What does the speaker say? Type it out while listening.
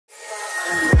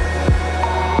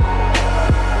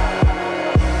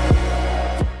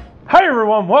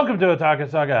everyone. Welcome to Otaku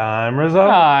Saga. I'm Rizzo.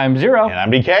 I'm Zero. And I'm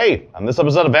DK. On this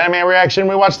episode of Anime Reaction,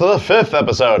 we watched the 5th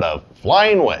episode of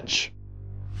Flying Witch.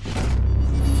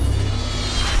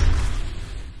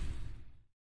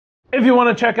 If you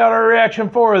want to check out our reaction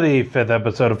for the 5th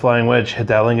episode of Flying Witch, hit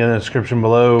that link in the description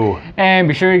below. And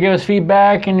be sure to give us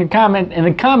feedback in the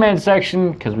comment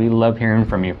section, because we love hearing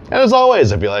from you. And as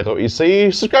always, if you like what you see,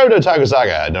 subscribe to Otaku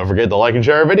Saga. And don't forget to like and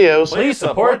share our videos. Please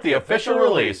support the official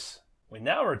release. We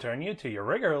now return you to your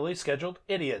regularly scheduled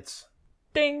idiots.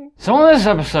 Ding! So on this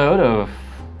episode of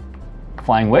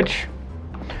Flying Witch,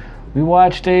 we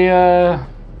watched a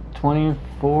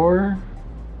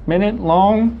 24-minute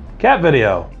long cat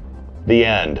video. The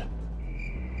end.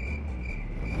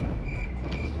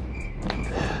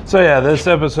 So yeah, this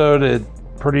episode, it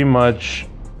pretty much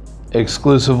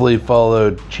exclusively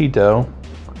followed Chito,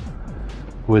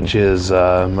 which is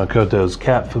Makoto's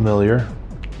cat familiar.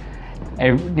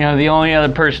 The only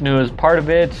other person who was part of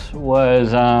it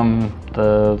was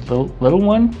the little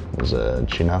one. Was it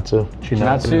Chinatsu?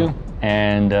 Chinatsu.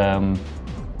 And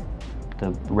the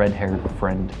red-haired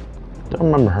friend.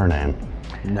 Don't remember her name.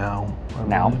 Now.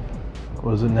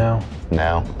 Was it Now?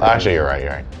 Now. Actually, you're right.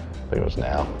 I think it was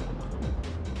Now.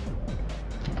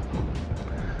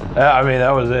 I mean,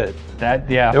 that was it.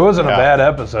 Yeah. It wasn't a bad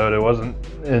episode. It wasn't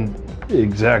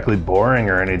exactly boring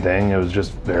or anything. It was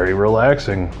just very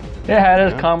relaxing. It had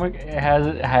its comic. It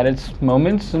had its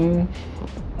moments and.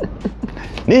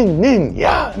 Nin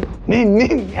ya.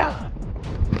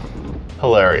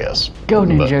 Hilarious. Go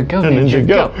ninja, go ninja,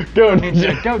 go. Go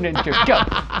ninja, go ninja, go.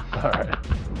 All right.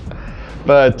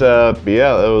 But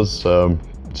yeah, it was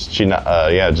just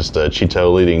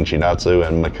Chito leading Chinatsu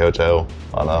and Makoto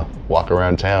on a walk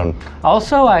around town.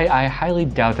 Also, I highly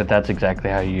doubt that that's exactly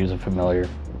how you use a familiar.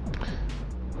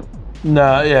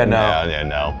 No, No,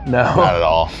 not at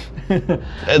all.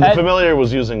 The familiar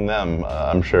was using them,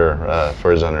 I'm sure,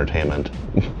 for his entertainment.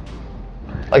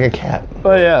 Like a cat.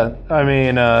 But yeah, I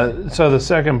mean, so the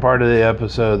second part of the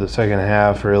episode, the second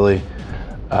half, really,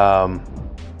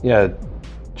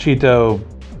 Chito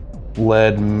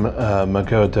led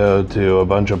Makoto to a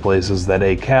bunch of places that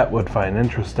a cat would find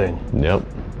interesting. Yep.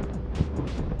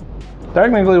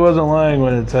 Technically wasn't lying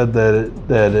when it said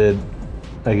that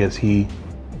I guess he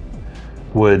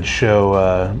would show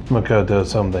Makoto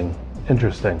something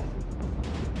interesting.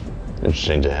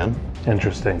 Interesting to him.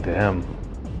 Interesting to him.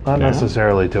 Not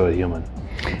necessarily to a human.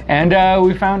 And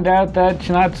we found out that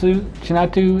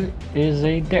Chinatsu is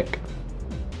a dick.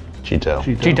 Chito.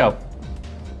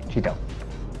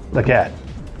 The cat.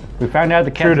 We found out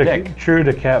the cat's a dick. True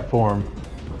to cat form.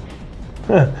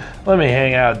 Let me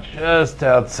hang out just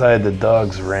outside the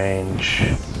dog's range.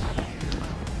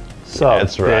 Sup,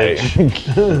 That's right.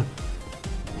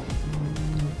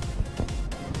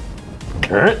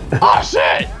 Oh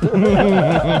shit!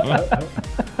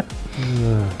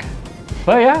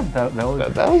 But yeah, that was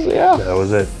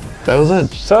it. That was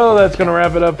it. So that's going to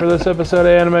wrap it up for this episode of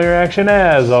Anime Reaction.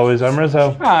 As always, I'm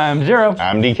Rizzo. I'm Zero.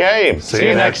 I'm DK. See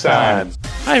you next time.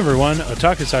 Hi everyone,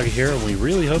 Otaku Saga here, and we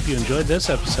really hope you enjoyed this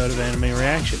episode of Anime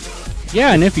Reaction.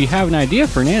 Yeah, and if you have an idea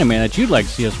for an anime that you'd like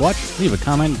to see us watch, leave a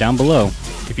comment down below.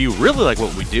 If you really like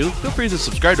what we do, feel free to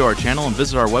subscribe to our channel and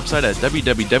visit our website at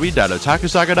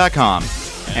www.otakusaga.com.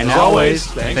 And as always,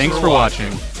 thanks for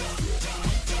watching.